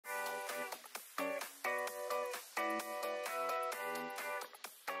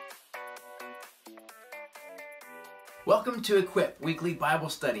Welcome to Equip Weekly Bible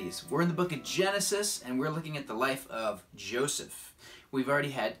Studies. We're in the book of Genesis and we're looking at the life of Joseph. We've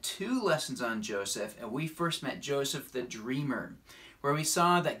already had 2 lessons on Joseph, and we first met Joseph the dreamer, where we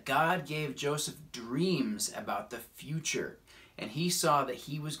saw that God gave Joseph dreams about the future, and he saw that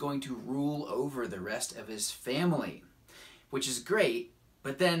he was going to rule over the rest of his family, which is great.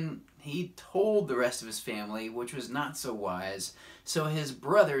 But then he told the rest of his family, which was not so wise, so his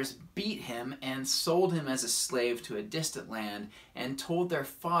brothers beat him and sold him as a slave to a distant land and told their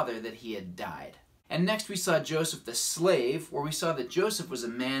father that he had died. And next we saw Joseph the slave, where we saw that Joseph was a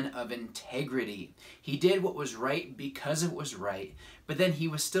man of integrity. He did what was right because it was right, but then he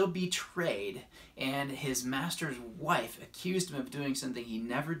was still betrayed, and his master's wife accused him of doing something he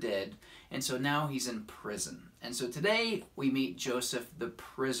never did, and so now he's in prison. And so today we meet Joseph the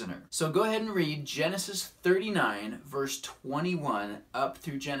prisoner. So go ahead and read Genesis 39 verse 21 up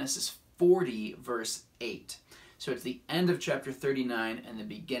through Genesis 40 verse 8. So it's the end of chapter 39 and the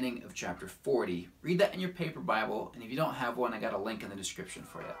beginning of chapter 40. Read that in your paper Bible, and if you don't have one, I got a link in the description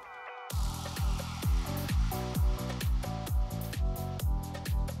for you.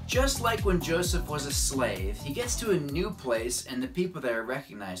 Just like when Joseph was a slave, he gets to a new place and the people there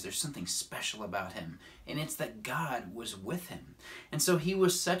recognize there's something special about him, and it's that God was with him. And so he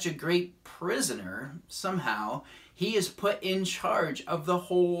was such a great prisoner, somehow, he is put in charge of the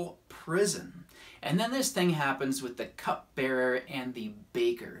whole prison. And then this thing happens with the cupbearer and the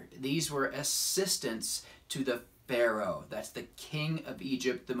baker. These were assistants to the Pharaoh. That's the king of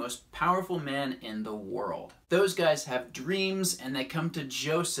Egypt, the most powerful man in the world. Those guys have dreams and they come to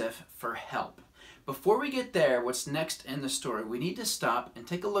Joseph for help. Before we get there, what's next in the story, we need to stop and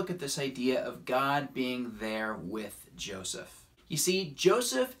take a look at this idea of God being there with Joseph. You see,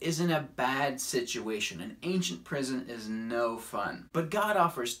 Joseph is in a bad situation. An ancient prison is no fun. But God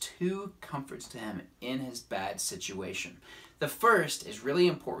offers 2 comforts to him in his bad situation. The first is really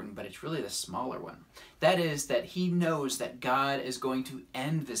important, but it's really the smaller one. That is that he knows that God is going to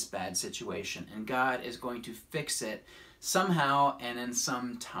end this bad situation, and God is going to fix it somehow and in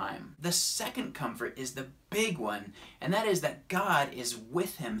some time. The second comfort is the big one, and that is that God is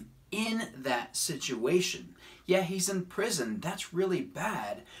with him in that situation. Yeah, he's in prison. That's really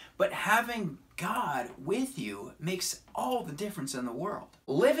bad. But having God with you makes all the difference in the world.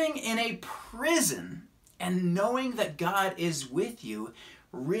 Living in a prison and knowing that God is with you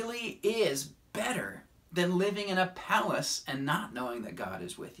really is better than living in a palace and not knowing that God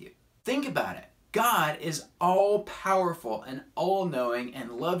is with you. Think about it. God is all-powerful and all-knowing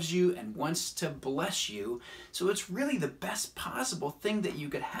and loves you and wants to bless you, so it's really the best possible thing that you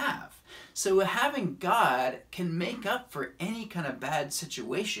could have. So having God can make up for any kind of bad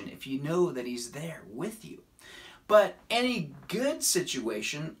situation if you know that he's there with you. But any good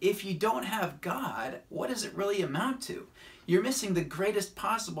situation, if you don't have God, what does it really amount to? You're missing the greatest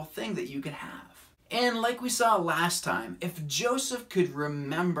possible thing that you could have. And like we saw last time, if Joseph could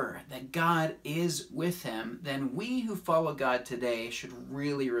remember that God is with him, then we who follow God today should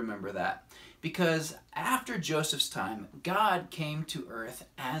really remember that. Because after Joseph's time, God came to earth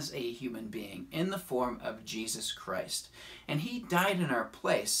as a human being in the form of Jesus Christ. And he died in our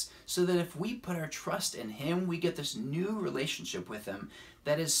place so that if we put our trust in him, we get this new relationship with him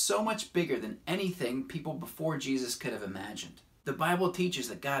that is so much bigger than anything people before Jesus could have imagined. The Bible teaches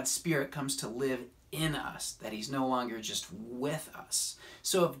that God's Spirit comes to live in us, that he's no longer just with us.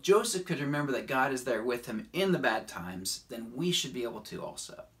 So if Joseph could remember that God is there with him in the bad times, then we should be able to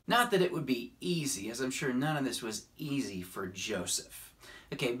also. Not that it would be easy, as I'm sure none of this was easy for Joseph.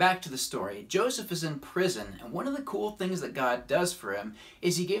 Okay, back to the story. Joseph is in prison, and one of the cool things that God does for him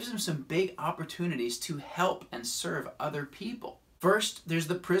is he gives him some big opportunities to help and serve other people. First, there's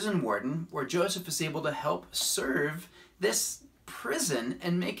the prison warden, where Joseph is able to help serve this prison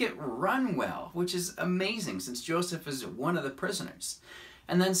and make it run well, which is amazing since Joseph is one of the prisoners.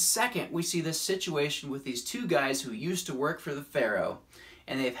 And then second, we see this situation with these 2 guys who used to work for the Pharaoh,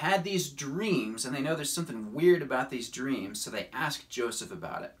 and they've had these dreams, and they know there's something weird about these dreams, so they ask Joseph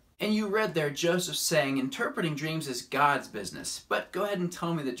about it. And you read there Joseph saying, interpreting dreams is God's business, but go ahead and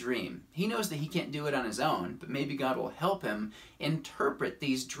tell me the dream. He knows that he can't do it on his own, but maybe God will help him interpret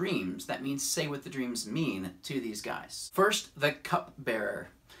these dreams. That means say what the dreams mean to these guys. First, the cupbearer.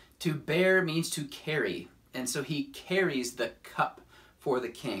 To bear means to carry, and so he carries the cup for the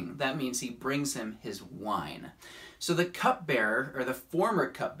king. That means he brings him his wine. So the cupbearer, or the former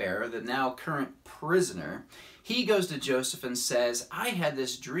cupbearer, the now current prisoner, he goes to Joseph and says, I had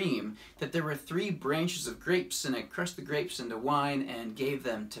this dream that there were 3 branches of grapes, and I crushed the grapes into wine and gave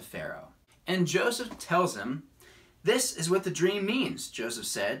them to Pharaoh. And Joseph tells him, this is what the dream means, Joseph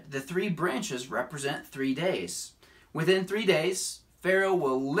said. The 3 branches represent 3 days. Within 3 days, Pharaoh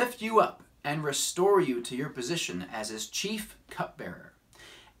will lift you up and restore you to your position as his chief cupbearer.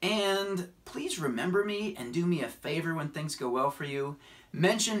 And please remember me and do me a favor when things go well for you.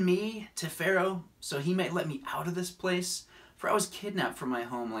 Mention me to Pharaoh so he might let me out of this place. For I was kidnapped from my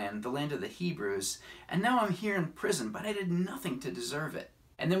homeland, the land of the Hebrews, and now I'm here in prison, but I did nothing to deserve it.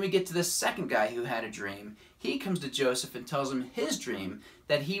 And then we get to the second guy who had a dream. He comes to Joseph and tells him his dream,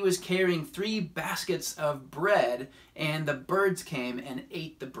 that he was carrying 3 baskets of bread, and the birds came and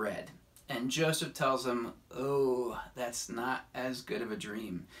ate the bread. And Joseph tells him, oh, that's not as good of a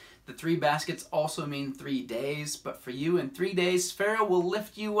dream. The 3 baskets also mean 3 days, but for you in 3 days, Pharaoh will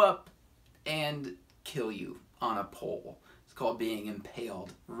lift you up and kill you on a pole. It's called being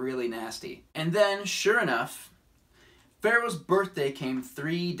impaled. Really nasty. And then, sure enough, Pharaoh's birthday came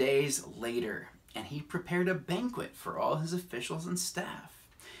 3 days later, and he prepared a banquet for all his officials and staff.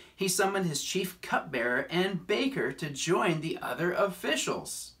 He summoned his chief cupbearer and baker to join the other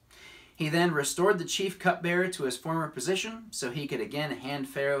officials. He then restored the chief cupbearer to his former position so he could again hand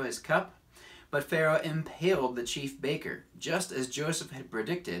Pharaoh his cup, but Pharaoh impaled the chief baker, just as Joseph had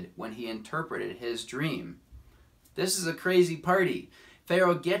predicted when he interpreted his dream. This is a crazy party.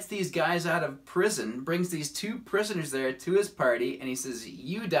 Pharaoh gets these guys out of prison, brings these 2 prisoners there to his party, and he says,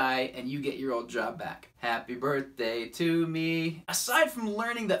 you die and you get your old job back. Happy birthday to me. Aside from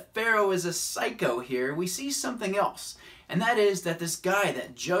learning that Pharaoh is a psycho here, we see something else. And that is that this guy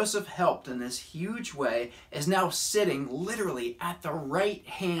that Joseph helped in this huge way is now sitting literally at the right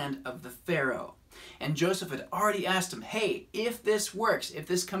hand of the Pharaoh. And Joseph had already asked him, hey, if this works, if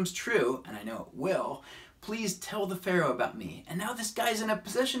this comes true, and I know it will, please tell the Pharaoh about me. And now this guy's in a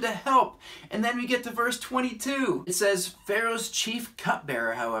position to help. And then we get to verse 22. It says, Pharaoh's chief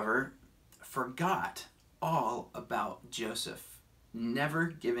cupbearer, however, forgot all about Joseph, never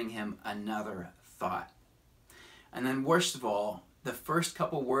giving him another thought. And then worst of all, the first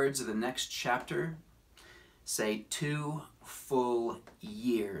couple words of the next chapter say 2 full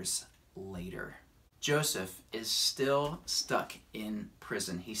years later. Joseph is still stuck in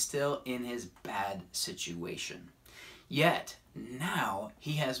prison. He's still in his bad situation. Yet, now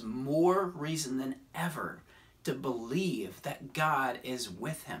he has more reason than ever to believe that God is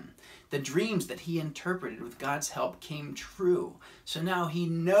with him. The dreams that he interpreted with God's help came true. So now he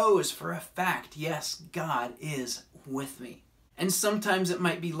knows for a fact, yes, God is with me. And sometimes it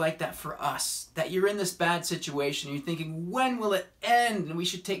might be like that for us, that you're in this bad situation and you're thinking, when will it end? And we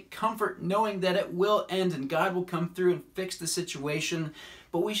should take comfort knowing that it will end and God will come through and fix the situation.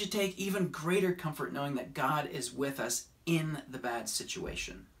 But we should take even greater comfort knowing that God is with us in the bad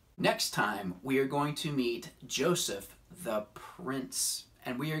situation. Next time, we are going to meet Joseph the prince.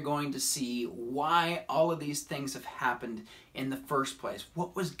 And we are going to see why all of these things have happened in the first place.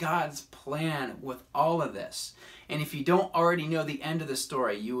 What was God's plan with all of this? And if you don't already know the end of the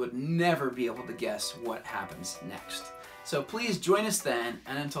story, you would never be able to guess what happens next. So please join us then,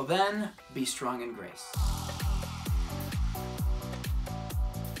 and until then, be strong in grace.